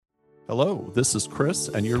Hello, this is Chris,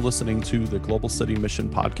 and you're listening to the Global City Mission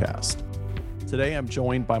Podcast. Today, I'm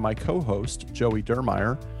joined by my co-host, Joey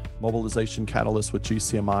Dermeyer, Mobilization Catalyst with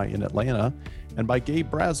GCMI in Atlanta, and by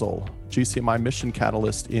Gabe Brazle, GCMI Mission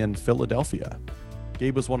Catalyst in Philadelphia.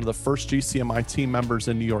 Gabe was one of the first GCMI team members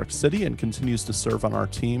in New York City and continues to serve on our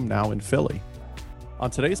team now in Philly.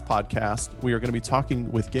 On today's podcast, we are going to be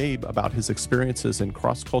talking with Gabe about his experiences in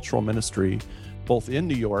cross-cultural ministry, both in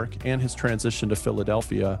New York and his transition to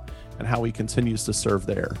Philadelphia, and how he continues to serve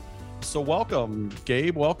there. So welcome,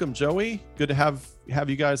 Gabe. Welcome, Joey. Good to have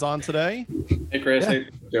you guys on today. Hey, Chris. Yeah. Hey,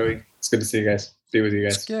 Joey. It's good to see you guys. Be with you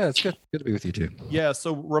guys. Yeah, it's good. Good to be with you too. Yeah.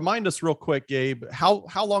 So remind us real quick, Gabe,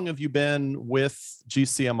 how long have you been with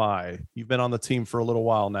GCMI? You've been on the team for a little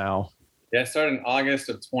while now. Yeah, I started in August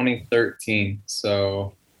of 2013.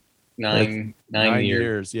 So nine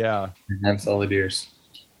years. Yeah. 9 solid years.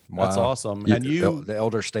 Wow. That's awesome. And you, the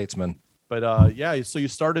elder statesman. But yeah, so you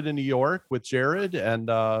started in New York with Jared and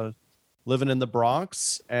living in the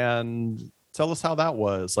Bronx. And tell us how that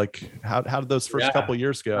was. Like, how did those first couple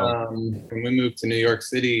years go? When we moved to New York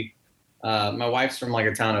City, my wife's from like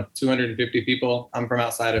a town of 250 people. I'm from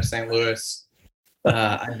outside of St. Louis.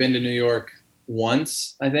 I've been to New York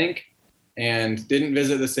once, I think, and didn't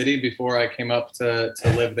visit the city before I came up to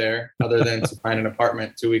live there, other than to find an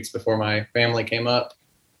apartment 2 weeks before my family came up.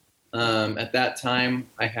 At that time,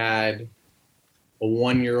 I had a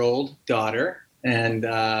 1-year-old daughter, and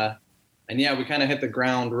yeah, we kind of hit the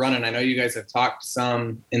ground running. I know you guys have talked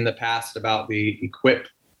some in the past about the Equip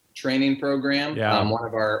training program. Yeah. One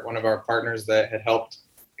of our partners that had helped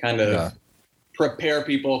kind of prepare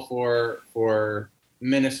people for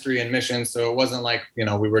ministry and mission. So it wasn't like,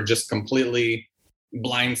 we were just completely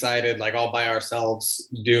blindsided, like all by ourselves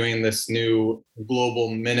doing this new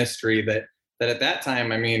global ministry that at that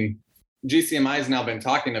time, I mean, GCMI has now been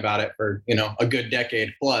talking about it for, a good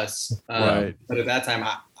decade plus. Right. But at that time,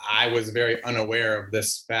 I was very unaware of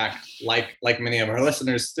this fact, like many of our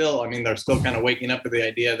listeners still. I mean, they're still kind of waking up to the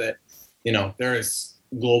idea that, there is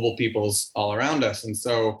global peoples all around us. And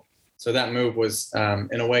so that move was,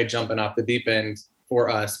 in a way, jumping off the deep end for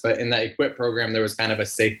us. But in that Equip program, there was kind of a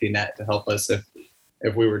safety net to help us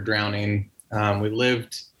if we were drowning. We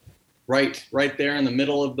lived right there in the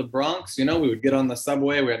middle of the Bronx. We would get on the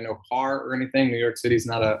subway. We had no car or anything. New York City's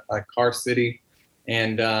not a car city.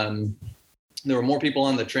 And there were more people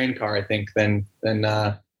on the train car, I think, than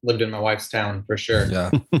lived in my wife's town, for sure.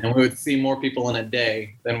 Yeah. And we would see more people in a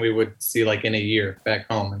day than we would see like in a year back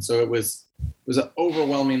home. And so it was an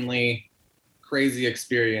overwhelmingly crazy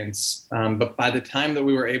experience. But by the time that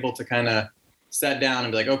we were able to kind of sit down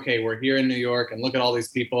and be like, okay, we're here in New York and look at all these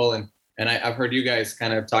people, and I've heard you guys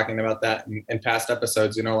kind of talking about that in past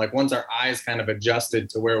episodes, like once our eyes kind of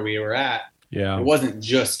adjusted to where we were at, it wasn't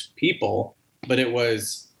just people, but it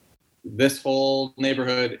was this whole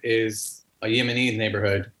neighborhood is a Yemeni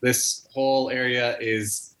neighborhood. This whole area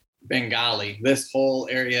is Bengali. This whole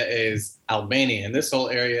area is Albanian. This whole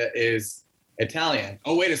area is Italian.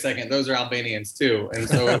 Oh, wait a second. Those are Albanians too. And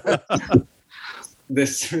so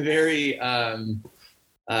this very...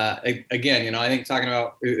 again, I think talking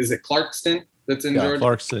about, is it Clarkston that's in Georgia?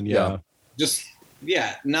 Clarkston, yeah. Just,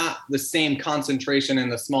 not the same concentration in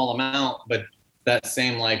the small amount, but that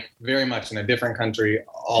same, like, very much in a different country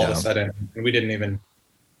all of a sudden. And we didn't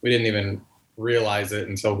even realize it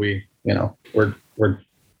until we, we're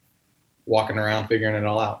walking around figuring it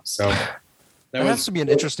all out. So that has to be an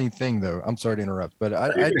interesting thing, though. I'm sorry to interrupt, but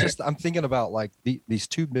I'm thinking about like these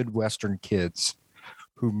two Midwestern kids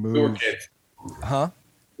who moved. We were kids. Huh?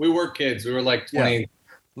 We were kids. We were like 20. Yeah.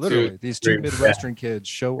 Literally, these two Midwestern kids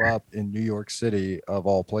show up in New York City, of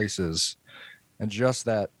all places, and just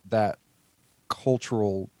that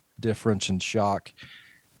cultural difference and shock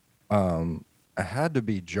had to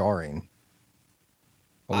be jarring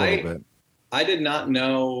a little bit. I did not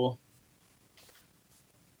know.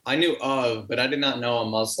 I knew of, but I did not know a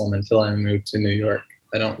Muslim until I moved to New York.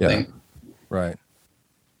 I don't think. Right.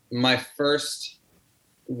 My first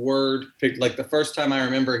word, like the first time I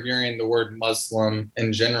remember hearing the word Muslim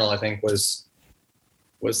in general, I think was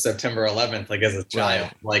September 11th, like as a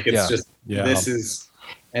child. Like it's just, this is,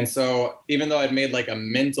 and so even though I'd made like a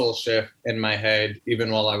mental shift in my head, even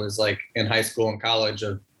while I was like in high school and college,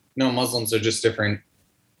 of no, Muslims are just different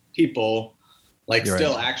people, like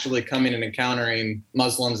still actually coming and encountering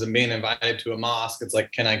Muslims and being invited to a mosque. It's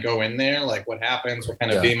like, can I go in there? Like what happens? What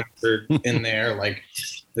kind of demons are in there? Like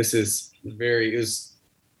this is very,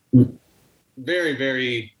 very,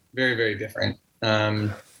 very, very different.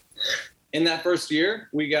 In that first year,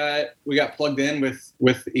 we got plugged in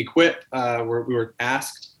with Equip, where we were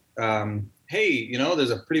asked, hey,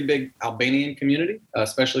 there's a pretty big Albanian community,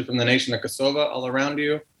 especially from the nation of Kosovo all around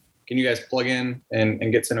you. Can you guys plug in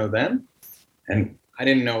and get to know them? And I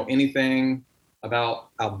didn't know anything about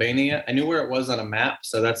Albania. I knew where it was on a map,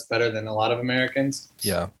 so that's better than a lot of Americans.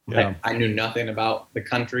 Yeah. I knew nothing about the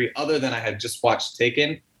country other than I had just watched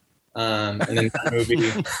Taken. And then that movie,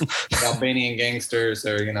 the Albanian gangsters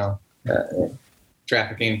are,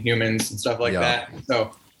 trafficking humans and stuff like that.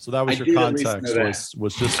 So that was your context,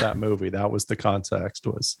 was just that movie. That was the context.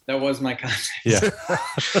 That was my context. Yeah.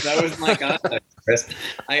 That was my context, Chris.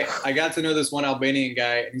 I got to know this one Albanian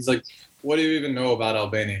guy, and he's like, what do you even know about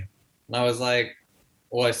Albania? And I was like,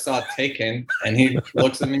 well, I saw Taken. And he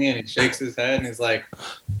looks at me and he shakes his head and he's like,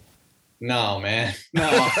 no, man, no.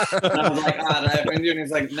 And I was like, did I offend you? And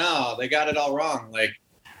he's like, no, they got it all wrong. Like,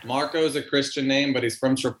 Marco is a Christian name, but he's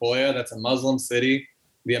from Tripolia. That's a Muslim city.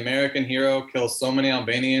 The American hero kills so many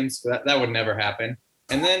Albanians. That would never happen.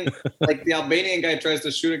 And then, like, the Albanian guy tries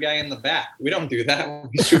to shoot a guy in the back. We don't do that.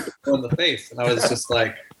 We shoot people in the face. And I was just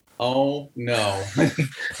like, oh, no.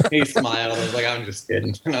 He smiled. I was like, I'm just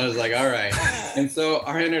kidding. And I was like, all right. And so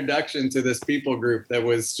our introduction to this people group that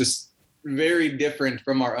was just very different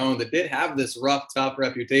from our own, that did have this rough, tough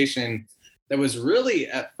reputation, that was really,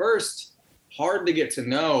 at first, hard to get to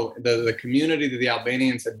know. The community that the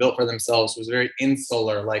Albanians had built for themselves was very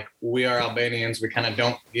insular. Like, we are Albanians. We kind of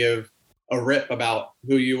don't give a rip about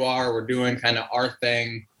who you are. We're doing kind of our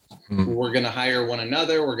thing. We're going to hire one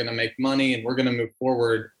another. We're going to make money, and we're going to move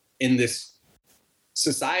forward in this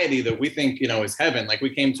society that we think, is heaven. Like,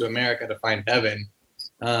 we came to America to find heaven.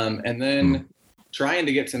 And then trying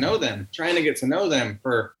to get to know them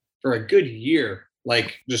for a good year,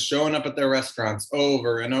 like just showing up at their restaurants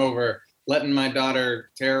over and over, letting my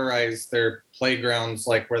daughter terrorize their playgrounds,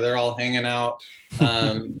 like where they're all hanging out,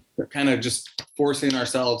 kind of just forcing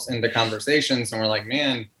ourselves into conversations. And we're like,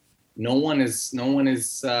 man, no one is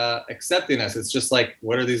accepting us. It's just like,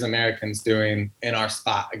 what are these Americans doing in our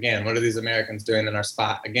spot again? What are these Americans doing in our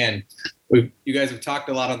spot again? You guys have talked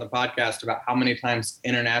a lot on the podcast about how many times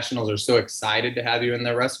internationals are so excited to have you in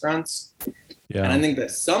their restaurants. Yeah. And I think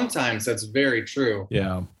that sometimes that's very true.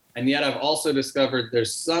 Yeah. And yet I've also discovered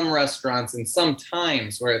there's some restaurants and some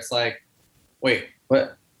times where it's like, wait,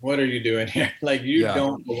 what are you doing here? Like, you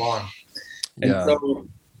don't belong. And so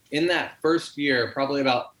in that first year, probably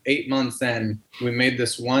about 8 months in, we made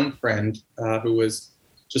this one friend who was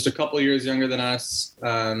just a couple years younger than us,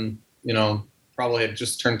 probably had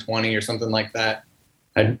just turned 20 or something like that.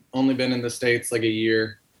 I'd only been in the States like a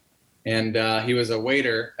year. And he was a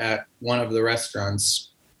waiter at one of the restaurants.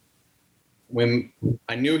 When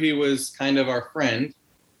I knew he was kind of our friend,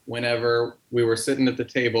 whenever we were sitting at the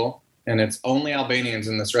table, and it's only Albanians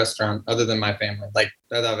in this restaurant other than my family, like,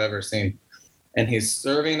 that I've ever seen. And he's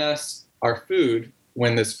serving us our food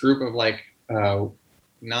when this group of like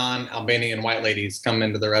non-Albanian white ladies come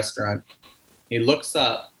into the restaurant. He looks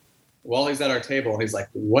up while he's at our table and he's like,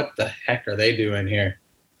 what the heck are they doing here?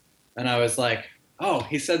 And I was like, oh,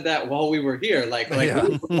 he said that while we were here. Like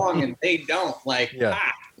we belong and they don't. Like,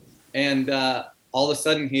 And all of a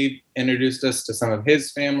sudden he introduced us to some of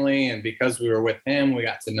his family. And because we were with him, we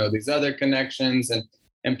got to know these other connections.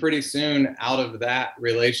 And pretty soon out of that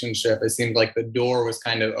relationship, it seemed like the door was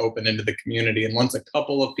kind of open into the community. And once a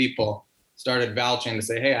couple of people started vouching to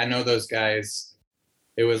say, hey, I know those guys,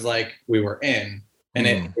 it was like we were in. And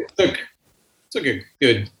it took a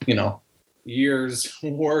good, year's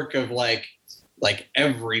work of like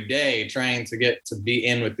every day trying to get to be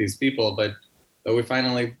in with these people. But we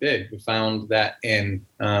finally did. We found that into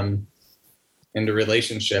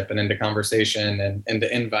relationship and into conversation and into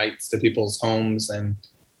invites to people's homes, and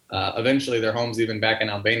eventually their homes even back in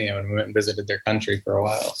Albania when we went and visited their country for a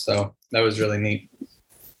while. So that was really neat.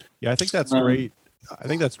 Yeah, I think that's great. I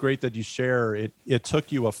think that's great that you share it. It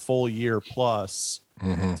took you a full year plus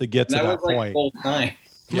to get to that point. Like full time.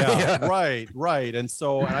 Yeah, right. And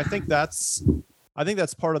so, and I think that's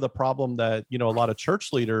part of the problem that, a lot of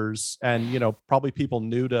church leaders and, probably people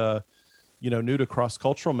new to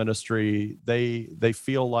cross-cultural ministry, they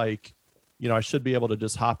feel like, I should be able to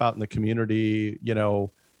just hop out in the community,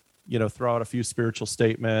 throw out a few spiritual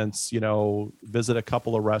statements, visit a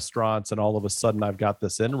couple of restaurants, and all of a sudden I've got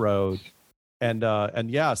this inroad. And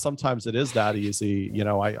yeah, sometimes it is that easy.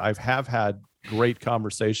 I've had great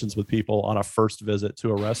conversations with people on a first visit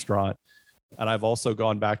to a restaurant. And I've also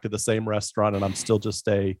gone back to the same restaurant and I'm still just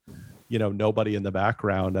a, nobody in the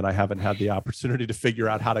background. And I haven't had the opportunity to figure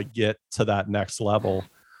out how to get to that next level.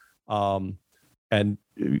 And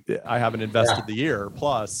I haven't invested the year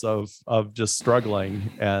plus of just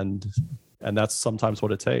struggling. And that's sometimes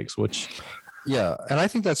what it takes, which Yeah, and I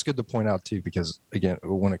think that's good to point out too, because again,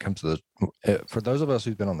 when it comes to for those of us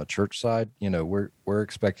who've been on the church side, we're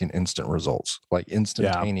expecting instant results, like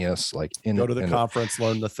instantaneous, like go to the conference,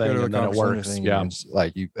 learn the thing, and then it works. Yeah,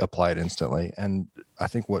 like you apply it instantly. And I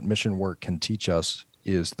think what mission work can teach us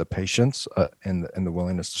is the patience and the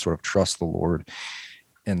willingness to sort of trust the Lord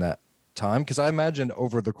in that time. Because I imagine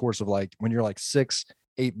over the course of like when you're like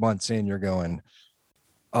 6-8 months in, you're going,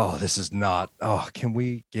 oh, this is not. Oh, can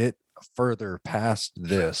we get further past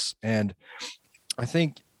this? And I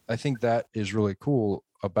think that is really cool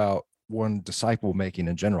about one disciple making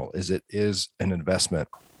in general, is it is an investment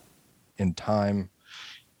in time,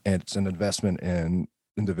 and it's an investment in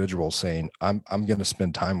individuals saying, I'm going to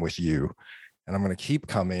spend time with you, and I'm going to keep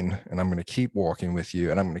coming, and I'm going to keep walking with you,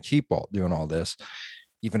 and I'm going to keep doing all this,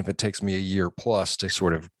 even if it takes me a year plus to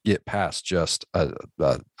sort of get past just a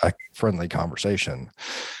friendly conversation.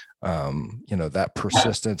 That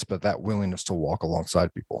persistence, but that willingness to walk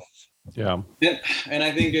alongside people. Yeah. And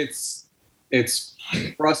I think it's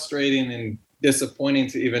frustrating and disappointing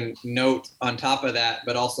to even note on top of that,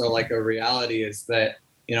 but also like a reality is that,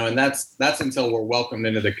 and that's until we're welcomed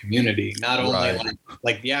into the community. Not only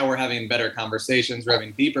like, we're having better conversations, we're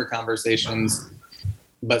having deeper conversations,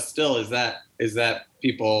 but still is that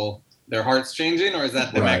people, their hearts changing, or is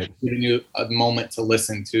that them actually giving you a moment to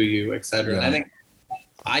listen to you, et cetera? Yeah. And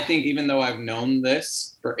I think even though I've known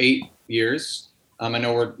this for 8 years, I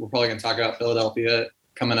know we're probably going to talk about Philadelphia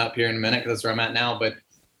coming up here in a minute because that's where I'm at now. But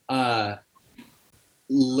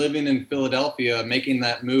living in Philadelphia, making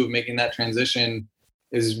that move, making that transition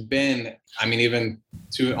has been, even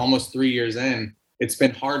to almost 3 years in, it's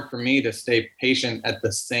been hard for me to stay patient at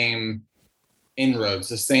the same inroads,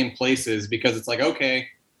 the same places, because it's like, okay,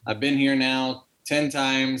 I've been here now 10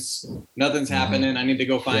 times, nothing's happening. I need to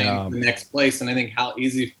go find the next place. And I think how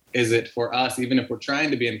easy is it for us, even if we're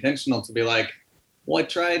trying to be intentional, to be like, well, I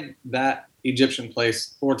tried that Egyptian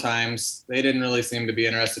place 4 times. They didn't really seem to be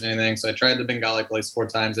interested in anything. So I tried the Bengali place 4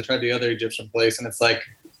 times. I tried the other Egyptian place. And it's like,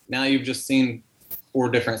 now you've just seen 4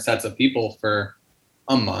 different sets of people for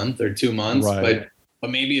a month or 2 months. Right. But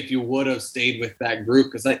maybe if you would have stayed with that group,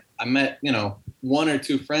 because I met, 1 or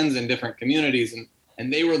 2 friends in different communities,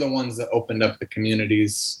 and they were the ones that opened up the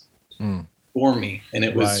communities for me. And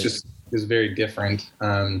it was it was very different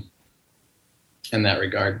in that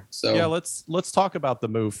regard. So yeah, let's talk about the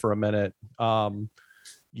move for a minute.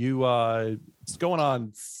 It's going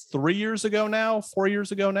on 3 years ago now, 4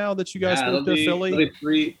 years ago now that you guys moved to Philly. It'll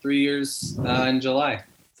be 3 years in July.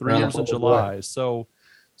 3 years in July.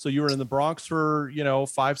 So you were in the Bronx for,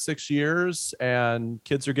 5-6 years, and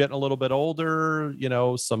kids are getting a little bit older,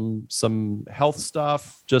 some health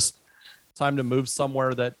stuff, just time to move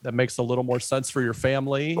somewhere that makes a little more sense for your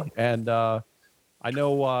family. And I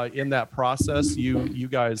know in that process, you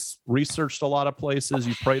guys researched a lot of places,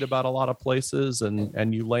 you prayed about a lot of places,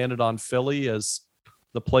 and you landed on Philly as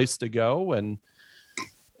the place to go. And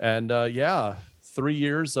 3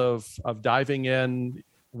 years of diving in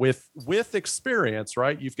with experience,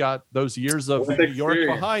 right? You've got those years of New York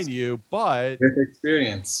behind you, but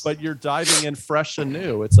you're diving in fresh and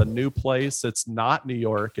new. It's a new place. It's not New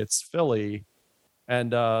York, it's Philly.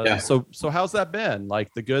 And so how's that been?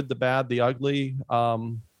 Like the good, the bad, the ugly,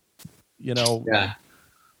 No,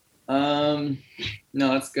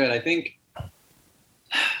 that's good. I think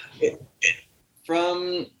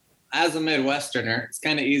as a Midwesterner, it's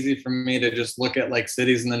kind of easy for me to just look at like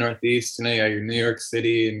cities in the Northeast, you got your New York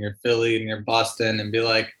City and your Philly and your Boston, and be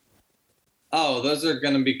like, oh, those are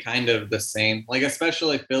going to be kind of the same. Like,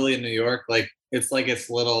 especially Philly and New York, like it's its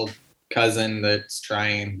little cousin that's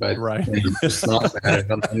trying, but it's not bad or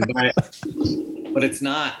something. But it's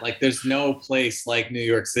not like, there's no place like New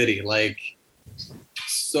York City, like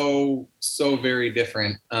so very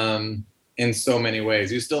different in so many ways.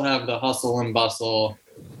 You still have the hustle and bustle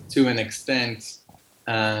to an extent.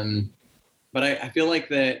 But I feel like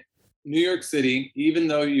that New York City, even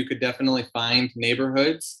though you could definitely find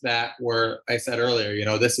neighborhoods that were, I said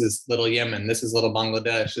earlier, this is little Yemen, this is little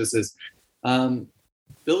Bangladesh, this is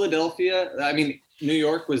Philadelphia. New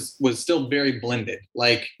York was still very blended.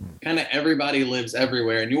 Like kind of everybody lives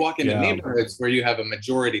everywhere. And you walk into neighborhoods where you have a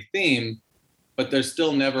majority theme, but there's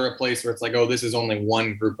still never a place where it's like, oh, this is only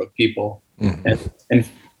one group of people. And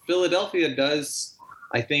Philadelphia does,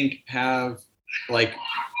 I think, have like,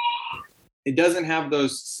 it doesn't have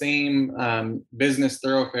those same business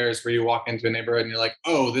thoroughfares where you walk into a neighborhood and you're like,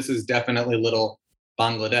 oh, this is definitely little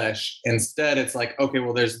Bangladesh. Instead, it's like, okay,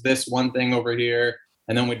 well, there's this one thing over here,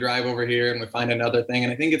 and then we drive over here and we find another thing.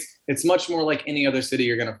 And I think it's much more like any other city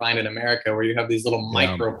you're going to find in America, where you have these little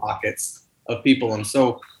micro pockets of people. And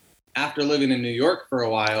so after living in New York for a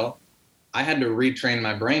while, I had to retrain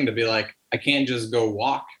my brain to be like, I can't just go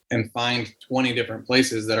walk and find 20 different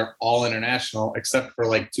places that are all international, except for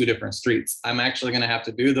like 2 different streets. I'm actually going to have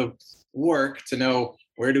to do the work to know,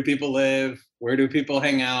 where do people live? Where do people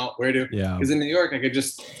hang out? Because in New York, I could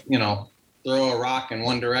just, throw a rock in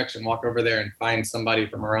one direction, walk over there and find somebody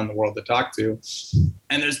from around the world to talk to.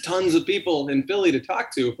 And there's tons of people in Philly to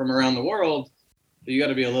talk to from around the world. So you got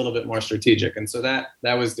to be a little bit more strategic. And so that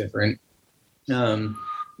was different. New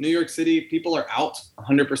York City, people are out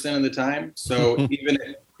 100% of the time. So even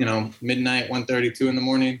at, midnight, 1:30, 2 in the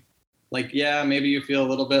morning, like, yeah, maybe you feel a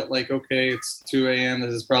little bit like, okay, it's 2 a.m.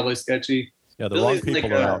 This is probably sketchy. Yeah, the Philly's wrong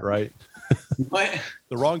people are out, right? What?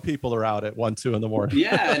 The wrong people are out at 1, 2 in the morning.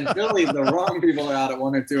 Yeah, in Philly, the wrong people are out at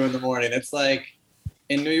 1 or 2 in the morning. It's like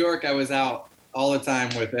in New York, I was out all the time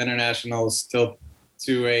with internationals till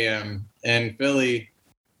 2 a.m. In Philly,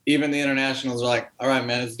 even the internationals are like, all right,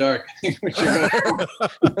 man, it's dark. We should go.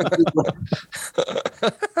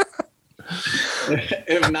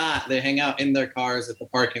 If not, they hang out in their cars at the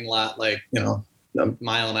parking lot, like, a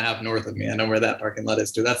mile and a half north of me. I know where that parking lot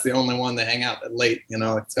is too. That's the only one they hang out at late.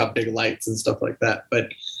 It's got big lights and stuff like that.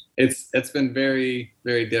 But it's been very,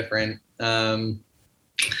 very different. And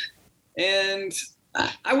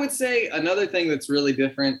I would say another thing that's really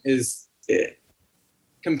different is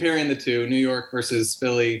comparing the two, New York versus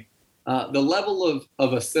Philly, the level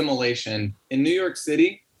of assimilation in New York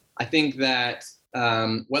City. I think that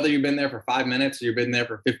whether you've been there for 5 minutes or you've been there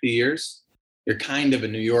for 50 years, you're kind of a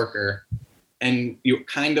New Yorker. And you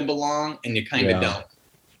kind of belong and you kind of don't.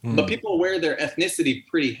 But people wear their ethnicity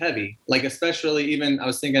pretty heavy. Like, especially even, I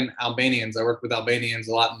was thinking Albanians. I work with Albanians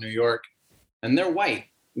a lot in New York, and they're white.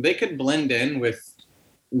 They could blend in with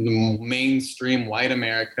mainstream white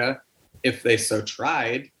America if they so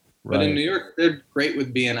tried. Right. But in New York, they're great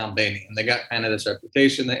with being Albanian. They got kind of this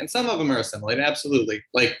reputation. And some of them are assimilated, absolutely.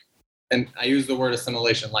 Like, and I use the word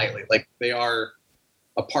assimilation lightly. Like, they are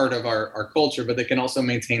a part of our culture, but they can also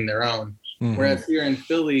maintain their own. Mm-hmm. Whereas here in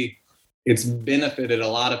Philly, it's benefited a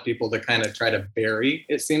lot of people to kind of try to bury,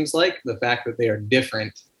 it seems like, the fact that they are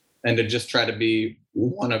different and to just try to be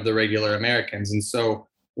one of the regular Americans. And so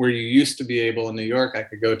where you used to be able in New York, I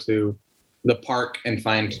could go to the park and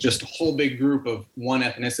find just a whole big group of one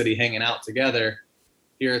ethnicity hanging out together.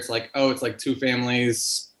 Here it's like, it's like 2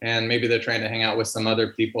 families and maybe they're trying to hang out with some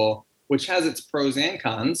other people, which has its pros and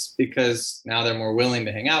cons because now they're more willing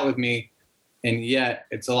to hang out with me. And yet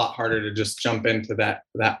it's a lot harder to just jump into that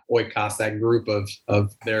oikos, that group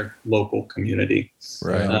of their local community.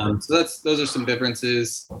 Right. So those are some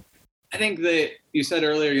differences. I think that you said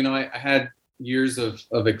earlier, I had years of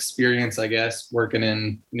experience, I guess, working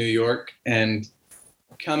in New York, and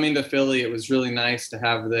coming to Philly, it was really nice to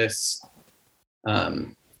have this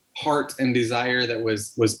heart and desire that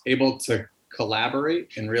was able to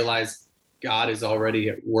collaborate and realize God is already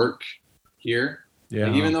at work here. Yeah.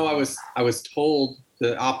 Like, even though I was told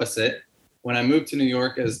the opposite when I moved to New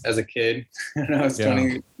York as a kid, and I was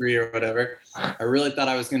 23 or whatever, I really thought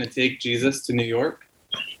I was going to take Jesus to New York.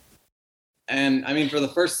 And I mean, for the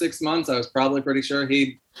first 6 months, I was probably pretty sure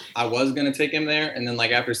I was going to take him there. And then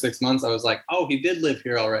like after 6 months, I was like, oh, he did live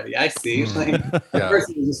here already. I see. Like, at first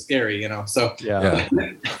it was just scary, so. Yeah.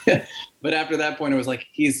 But after that point, it was like,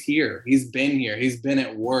 he's here. He's been here. He's been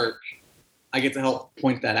at work. I get to help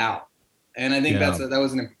point that out. And I think that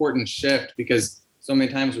was an important shift, because so many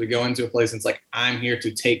times we go into a place and it's like, I'm here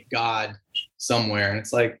to take God somewhere. And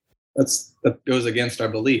it's like, that goes against our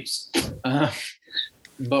beliefs.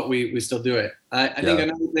 But we still do it. I think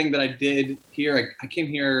another thing that I did here, I came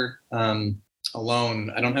here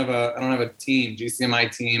alone. I don't have a team,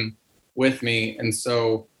 GCMI team with me. And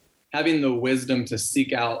so having the wisdom to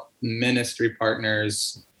seek out ministry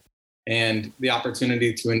partners and the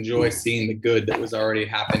opportunity to enjoy seeing the good that was already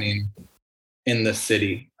happening in the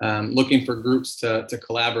city, looking for groups to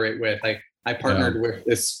collaborate with. I partnered with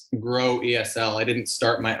this Grow ESL. I didn't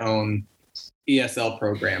start my own ESL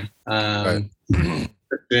program.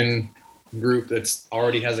 Christian group that's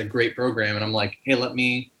already has a great program. And I'm like, hey, let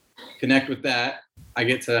me connect with that. I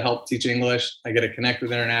get to help teach English. I get to connect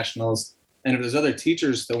with internationals. And if there's other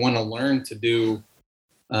teachers that want to learn to do,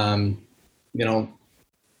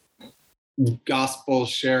 gospel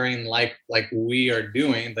sharing like we are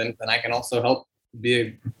doing, then I can also help be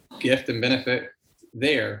a gift and benefit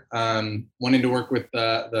there. Wanting to work with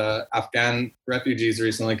the Afghan refugees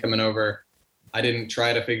recently coming over, I didn't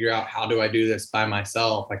try to figure out how do I do this by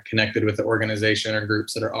myself. I connected with the organization or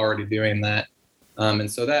groups that are already doing that. And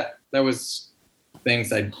so that was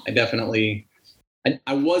things I definitely,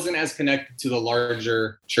 I wasn't as connected to the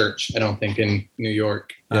larger church, I don't think, in New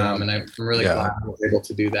York. And I'm really glad I was able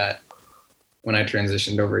to do that. when I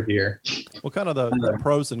transitioned over here. Well, kind of the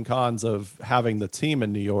pros and cons of having the team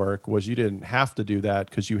in New York was you didn't have to do that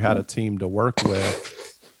because you had a team to work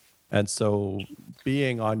with. And so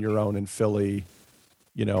being on your own in Philly,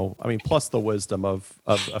 you know, I mean, plus the wisdom of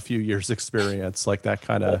a few years experience, like that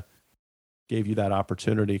kind of gave you that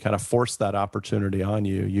opportunity, kind of forced that opportunity on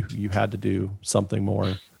you. You had to do something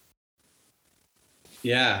more.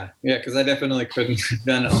 Yeah. Because I definitely couldn't have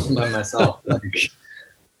done it all by myself. Like,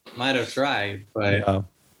 might have tried, but. Yeah.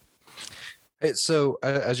 Hey, so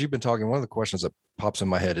as you've been talking, one of the questions that pops in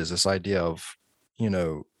my head is this idea of, you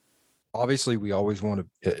know, obviously we always want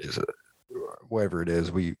to, whatever it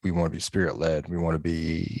is, we want to be spirit led. We want to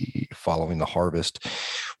be following the harvest.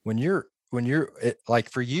 When you're like,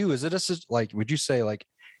 for you, is it like, would you say like,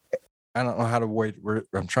 I don't know how to word.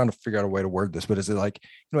 I'm trying to figure out a way to word this, but is it like,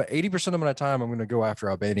 you know, 80% of my time I'm going to go after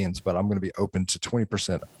Albanians, but I'm going to be open to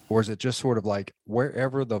 20%, or is it just sort of like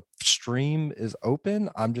wherever the stream is open,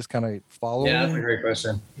 I'm just kind of following? Yeah, that's a great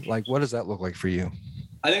question. Like, what does that look like for you?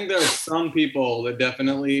 I think there are some people that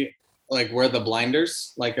definitely like wear the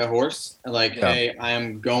blinders like a horse. Like, hey, I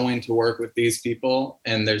am going to work with these people,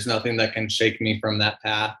 and there's nothing that can shake me from that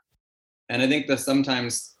path. And I think that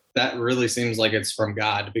sometimes that really seems like it's from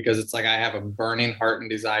God, because it's like I have a burning heart and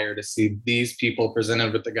desire to see these people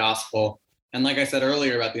presented with the gospel. And like I said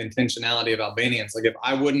earlier about the intentionality of Albanians, like if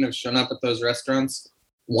I wouldn't have shown up at those restaurants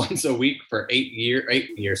once a week for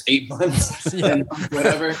 8 months, and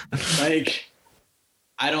whatever, like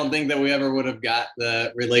I don't think that we ever would have got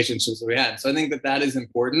the relationships that we had. So I think that is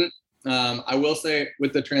important. I will say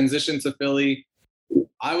with the transition to Philly,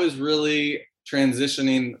 I was really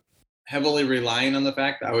transitioning heavily relying on the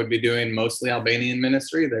fact that I would be doing mostly Albanian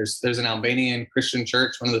ministry. There's an Albanian Christian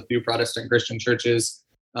church, one of the few Protestant Christian churches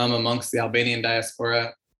amongst the Albanian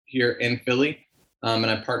diaspora here in Philly. And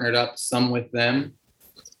I partnered up some with them.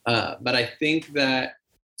 But I think that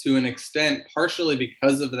to an extent, partially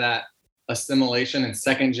because of that assimilation and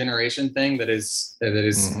second generation thing that is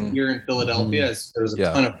here in Philadelphia, as there was a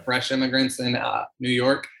ton of fresh immigrants in New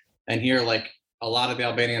York, and here like a lot of the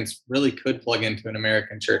Albanians really could plug into an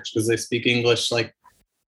American church because they speak English like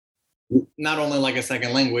not only like a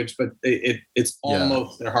second language, but it's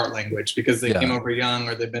almost their heart language because they came over young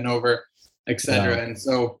or they've been over, etc. And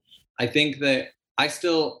so I think that I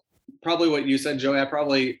still, probably what you said, Joey, I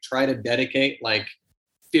probably try to dedicate like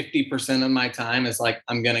 50% of my time is like,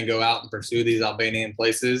 I'm going to go out and pursue these Albanian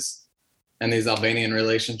places and these Albanian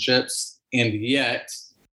relationships. And yet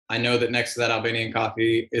I know that next to that Albanian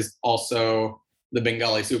coffee is also the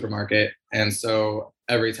Bengali supermarket. And so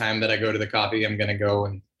every time that I go to the coffee, I'm going to go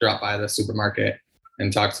and drop by the supermarket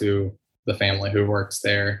and talk to the family who works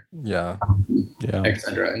there,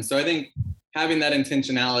 etc. And so I think having that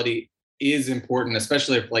intentionality is important,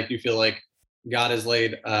 especially if like you feel like God has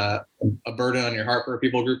laid a burden on your heart for a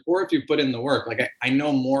people group, or if you put in the work. Like I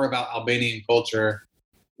know more about Albanian culture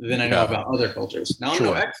than I know about other cultures. Now I'm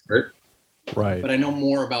no expert, right? But I know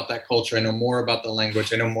more about that culture. I know more about the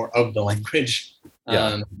language. I know more of the language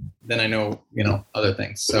than I know, other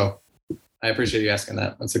things. So I appreciate you asking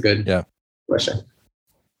that. That's a good question.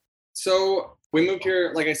 So we moved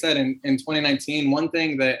here, like I said, in 2019. One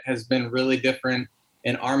thing that has been really different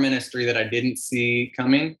in our ministry that I didn't see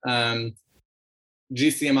coming,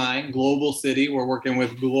 GCMI, global city. We're working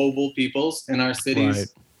with global peoples in our cities. Right.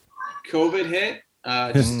 COVID hit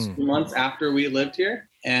just 2 months after we lived here.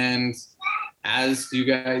 And as you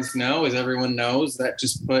guys know, as everyone knows, that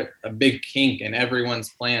just put a big kink in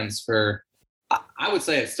everyone's plans for, I would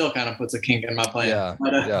say it still kind of puts a kink in my plan.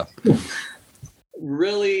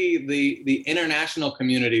 Really the international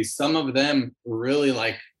community, some of them really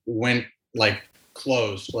went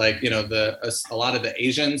closed. A lot of the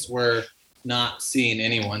Asians were not seeing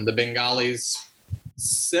anyone. The Bengalis,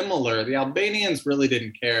 similar. The Albanians really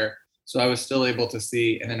didn't care. So I was still able to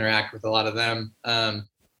see and interact with a lot of them.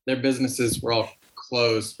 Their businesses were all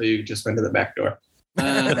closed, so you just went to the back door.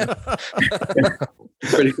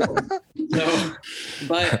 Pretty cool. So,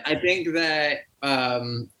 but I think that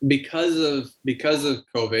because of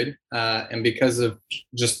COVID and because of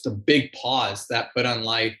just the big pause that put on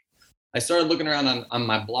life, I started looking around on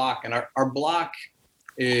my block, and our block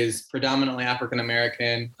is predominantly African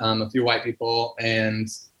American, a few white people, and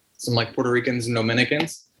some Puerto Ricans and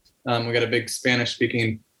Dominicans. We got a big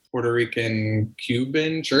Spanish-speaking Puerto Rican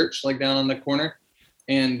Cuban church down on the corner.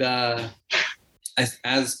 And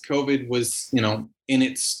as COVID was, in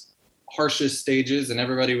its harshest stages, and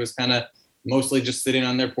everybody was kind of mostly just sitting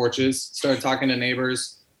on their porches, started talking to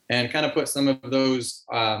neighbors and kind of put some of those,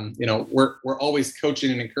 we're always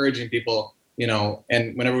coaching and encouraging people,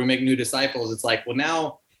 and whenever we make new disciples, it's like, well,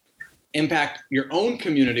 now impact your own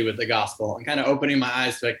community with the gospel, and kind of opening my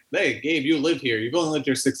eyes to like, hey, Gabe, you live here. You've only lived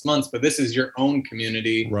here 6 months, but this is your own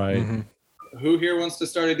community. Right. Who here wants to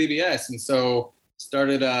start a DBS? And so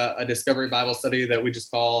started a discovery Bible study that we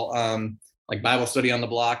just call like Bible Study on the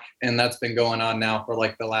Block. And that's been going on now for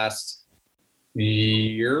like the last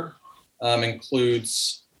year.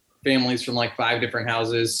 Includes families from like 5 different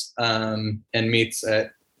houses, and meets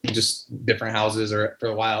at just different houses, or for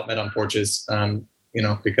a while met on porches,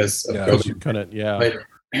 because of COVID. You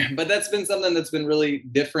couldn't, But that's been something that's been really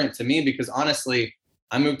different to me, because honestly,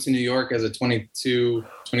 I moved to New York as a 22,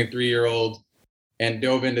 23-year-old and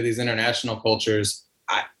dove into these international cultures.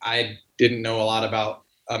 I didn't know a lot about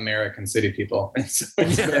American city people. And so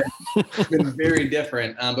it's been very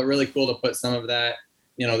different, but really cool to put some of that,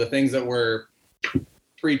 the things that we're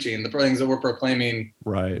preaching, the things that we're proclaiming,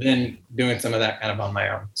 right, then doing some of that kind of on my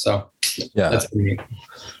own. So that's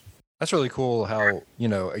really cool how,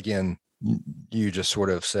 again, you just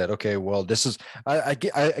sort of said, okay, well, this is, I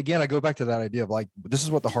go back to that idea of like, this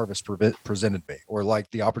is what the harvest presented me, or like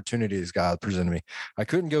the opportunities God presented me. I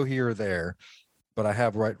couldn't go here or there, but I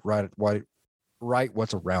have right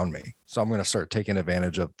what's around me. So I'm going to start taking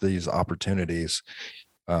advantage of these opportunities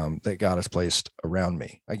that God has placed around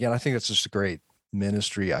me. Again, I think it's just a great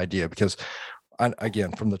ministry idea, because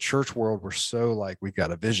again, from the church world, we're so like, we've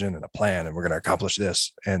got a vision and a plan and we're going to accomplish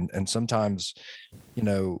this. And sometimes,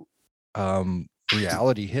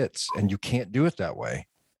 reality hits and you can't do it that way.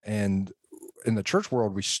 And in the church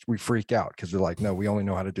world, we freak out because we're like, no, we only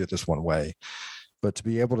know how to do it this one way. But to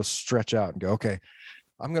be able to stretch out and go, okay,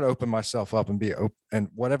 I'm going to open myself up and be open, and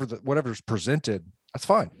whatever's presented, that's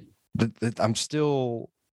fine. I'm still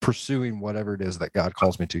pursuing whatever it is that God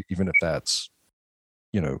calls me to, even if that's,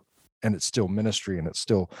 and it's still ministry and it's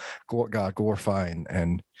still God glorifying.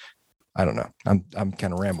 And I don't know, I'm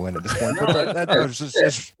kind of rambling at this point, but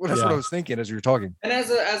that's what I was thinking as you were talking. And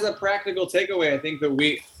as a practical takeaway, I think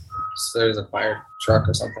that there's a fire truck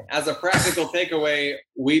or something. As a practical takeaway,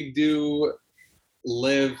 we do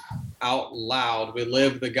live out loud. We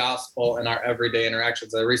live the gospel in our everyday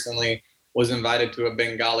interactions. I recently was invited to a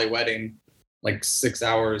Bengali wedding, like 6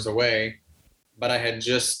 hours away, but I had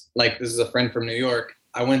just, like, this is a friend from New York.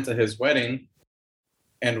 I went to his wedding,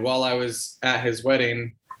 and while I was at his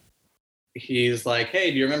wedding, he's like,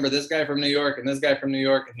 hey, do you remember this guy from New York and this guy from New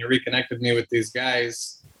York? And he reconnected me with these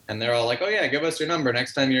guys, and they're all like, oh yeah, give us your number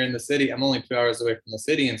next time you're in the city. I'm only 2 hours away from the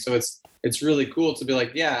city. And so it's really cool to be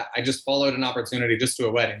like, yeah, I just followed an opportunity just to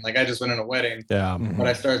a wedding. Like, I just went in a wedding, but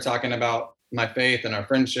I started talking about my faith and our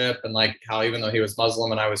friendship, and like how even though he was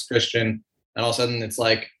Muslim and I was Christian, and all of a sudden it's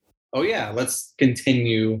like, oh yeah, let's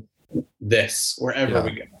continue this wherever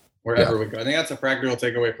we go. We go. I think that's a practical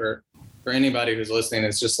takeaway for anybody who's listening.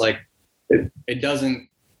 It's just like, it doesn't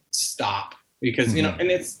stop, because,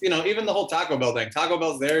 and it's, even the whole Taco Bell thing. Taco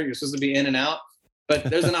Bell's there. You're supposed to be in and out, but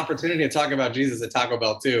there's an opportunity to talk about Jesus at Taco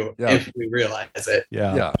Bell too, if we realize it.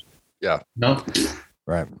 Yeah. No?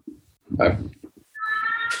 Right.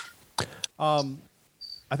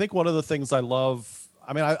 I think one of the things I love,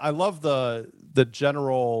 I love the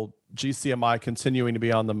general GCMI continuing to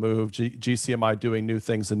be on the move, GCMI doing new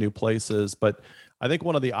things in new places. But I think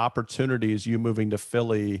one of the opportunities you moving to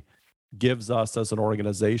Philly gives us as an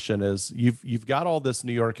organization is you've got all this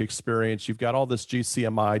New York experience, you've got all this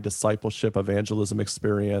GCMI discipleship evangelism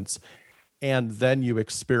experience, and then you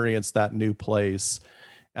experience that new place.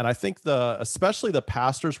 And I think especially the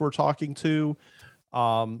pastors we're talking to,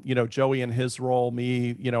 Joey in his role,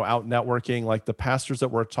 me, out networking, like the pastors that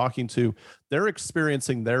we're talking to, they're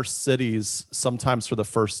experiencing their cities sometimes for the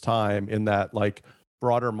first time in that like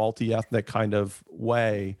broader multi-ethnic kind of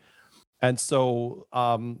way. And so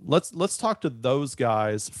let's talk to those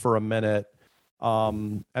guys for a minute.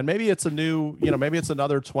 And maybe it's maybe it's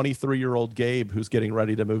another 23-year-old Gabe who's getting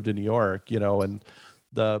ready to move to New York,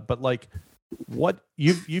 but like, what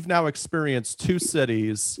you've now experienced 2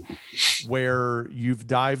 cities where you've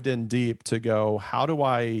dived in deep to go, how do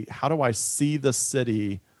I see the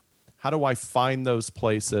city? How do I find those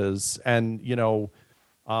places? And,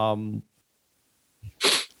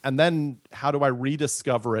 and then how do I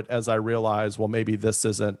rediscover it as I realize, well, maybe this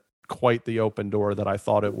isn't quite the open door that I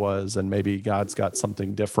thought it was, and maybe God's got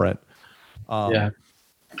something different. I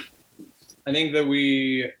think that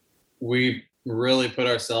we really put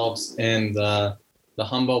ourselves in the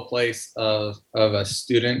humble place of a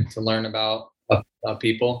student to learn about a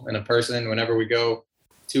people and a person. Whenever we go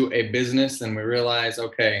to a business and we realize,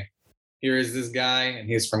 okay, here is this guy and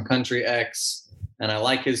he's from country X, and I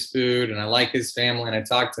like his food and I like his family, and I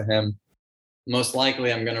talk to him, most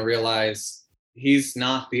likely I'm going to realize he's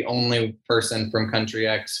not the only person from country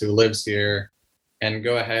X who lives here, and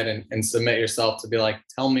go ahead and submit yourself to be like,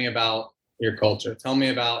 tell me about your culture. Tell me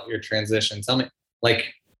about your transition. Tell me,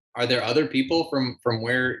 like, are there other people from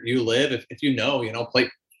where you live? If you know, play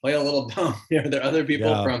a little dumb. Are there other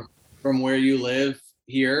people from where you live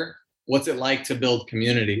here? What's it like to build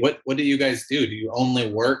community? What do you guys do? Do you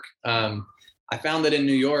only work? I found that in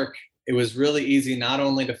New York, it was really easy not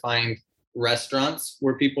only to find restaurants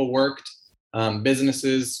where people worked,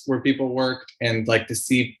 businesses where people worked, and like to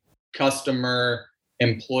see customer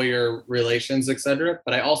employer relations, etc.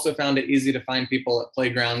 But I also found it easy to find people at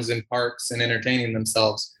playgrounds and parks and entertaining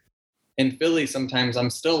themselves. In Philly, sometimes I'm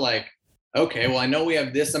still like, okay, well, I know we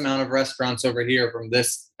have this amount of restaurants over here from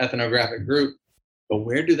this ethnographic group, but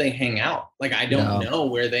where do they hang out? Like, I don't know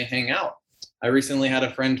where they hang out. I recently had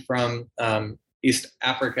a friend from East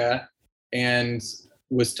Africa and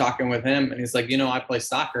was talking with him, and he's like, I play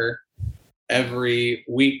soccer every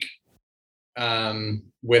week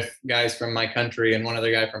with guys from my country and one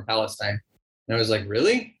other guy from Palestine. And I was like,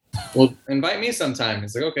 really? Well, invite me sometime.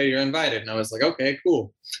 He's like, okay, you're invited. And I was like, okay,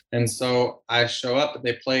 cool. And so I show up,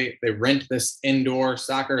 they rent this indoor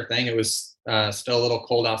soccer thing. It was still a little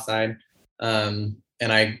cold outside. And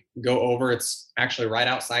I go over, it's actually right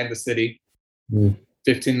outside the city,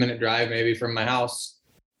 15-minute drive maybe from my house.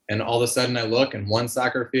 And all of a sudden I look, and one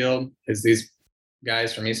soccer field is these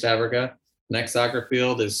guys from East Africa. Next soccer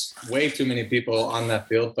field is way too many people on that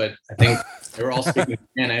field, but I think they were all speaking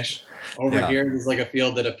Spanish. Over here, there's like a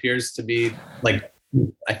field that appears to be like,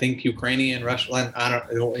 I think Ukrainian, Russian, I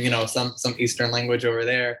don't, some Eastern language over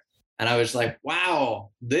there. And I was like, wow,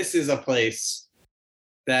 this is a place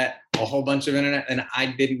that a whole bunch of internet, and I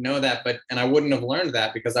didn't know that, and I wouldn't have learned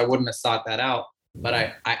that because I wouldn't have sought that out. But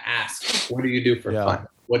I asked, what do you do for fun?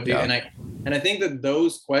 What do you, and I think that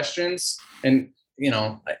those questions, and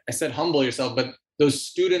I said humble yourself, but those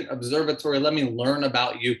student observatory, let me learn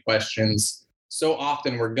about you questions. So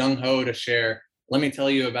often we're gung-ho to share, let me tell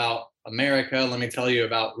you about America, let me tell you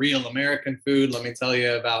about real American food, let me tell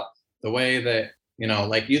you about the way that,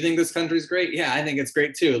 like, you think this country's great? Yeah, I think it's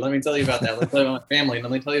great too. Let me tell you about that. Let me tell you about my family.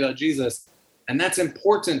 Let me tell you about Jesus. And that's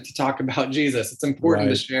important to talk about Jesus. It's important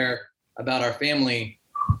to share about our family,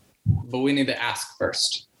 but we need to ask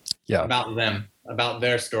first about them, about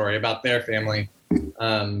their story, about their family.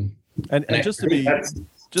 And just to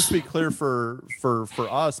be clear for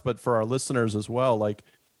us, but for our listeners as well, like,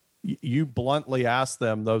 you bluntly ask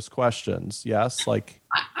them those questions. Yes. Like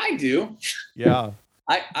I do. Yeah.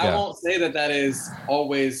 I won't say that is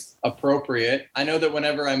always appropriate. I know that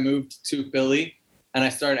whenever I moved to Philly and I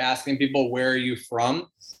started asking people, where are you from?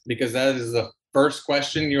 Because that is the first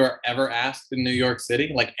question you are ever asked in New York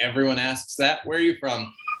City. Like, everyone asks that. Where are you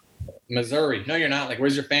from? Missouri. No, you're not. Like,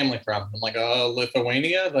 where's your family from? I'm like,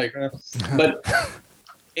 Lithuania. Like,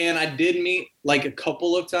 and I did meet like a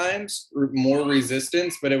couple of times more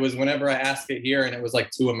resistance, but it was whenever I asked it here, and it was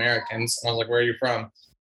like two Americans, and I was like, where are you from?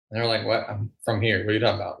 And they're like, what? I'm from here. What are you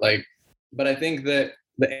talking about? Like, but I think that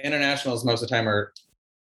the internationals most of the time are,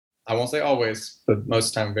 I won't say always, but most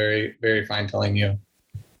of the time very, very fine telling you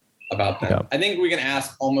about them. Yeah. I think we can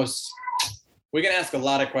ask a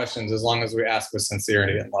lot of questions as long as we ask with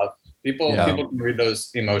sincerity and love. People can read those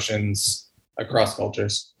emotions across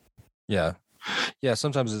cultures. Yeah. Yeah.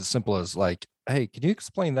 Sometimes it's as simple as like, hey, can you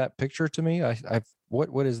explain that picture to me?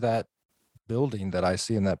 What is that building that I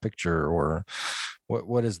see in that picture? Or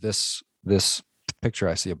what is this picture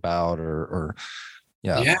I see about? Or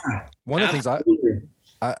one of the things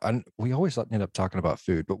we always end up talking about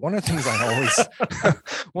food, but one of the things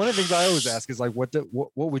I always ask is like, what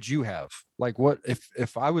would you have? Like, what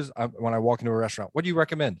if I was when I walk into a restaurant, what do you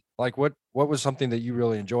recommend? Like, what was something that you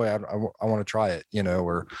really enjoy? I want to try it,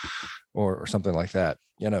 or something like that.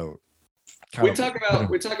 We talk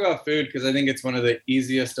about food because I think it's one of the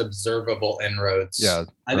easiest observable inroads. Yeah,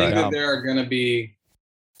 I think that there are going to be,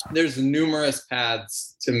 there's numerous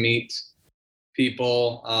paths to meet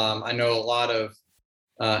people. I know a lot of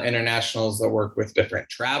internationals that work with different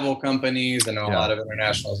travel companies. I know a lot of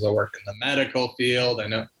internationals that work in the medical field. I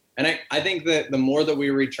know, and I think that the more that we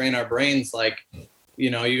retrain our brains, like, you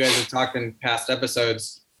guys have talked in past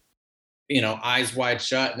episodes, eyes wide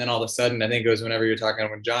shut. And then all of a sudden, I think it was whenever you're talking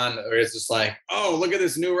with John, or it's just like, oh, look at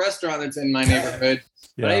this new restaurant that's in my neighborhood.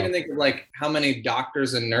 But I even think of like how many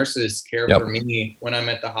doctors and nurses care for me when I'm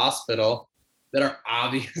at the hospital that are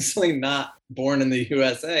obviously not born in the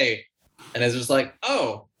USA. And it's just like,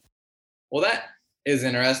 oh, well, that is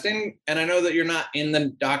interesting. And I know that you're not in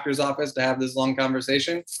the doctor's office to have this long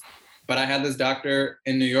conversation, but I had this doctor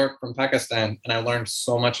in New York from Pakistan, and I learned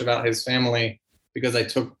so much about his family because I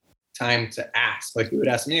took time to ask. Like, he would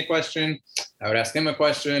ask me a question, I would ask him a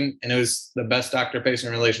question, and it was the best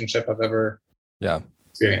doctor-patient relationship I've ever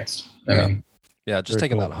experienced. I Yeah. mean, Yeah, just Very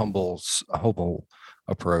taking cool. that humble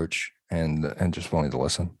approach and just willing to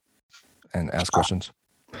listen and ask questions.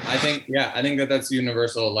 I think that's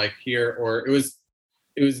universal. Like here, or it was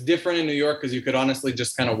different in New York because you could honestly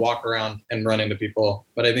just kind of walk around and run into people.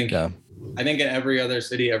 But I think in every other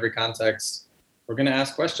city, every context, we're going to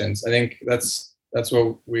ask questions. I think that's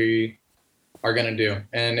what we are going to do.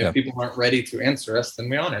 And if people aren't ready to answer us, then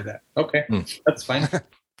we honor that. Okay, that's fine.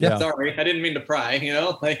 Yeah. Sorry, I didn't mean to pry.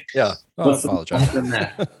 Like I apologize.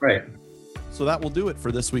 Right. So that will do it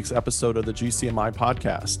for this week's episode of the GCMI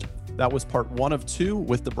podcast. That was part 1 of 2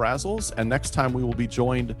 with the Brazles, and next time we will be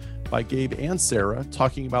joined by Gabe and Sarah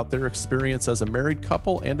talking about their experience as a married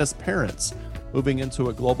couple and as parents, moving into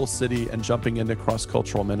a global city and jumping into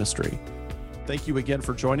cross-cultural ministry. Thank you again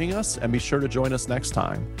for joining us, and be sure to join us next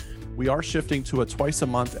time. We are shifting to a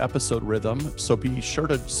twice-a-month episode rhythm, so be sure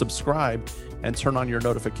to subscribe and turn on your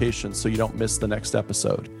notifications so you don't miss the next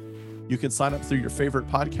episode. You can sign up through your favorite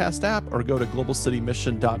podcast app or go to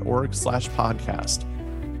globalcitymission.org/podcast.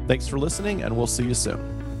 Thanks for listening, and we'll see you soon.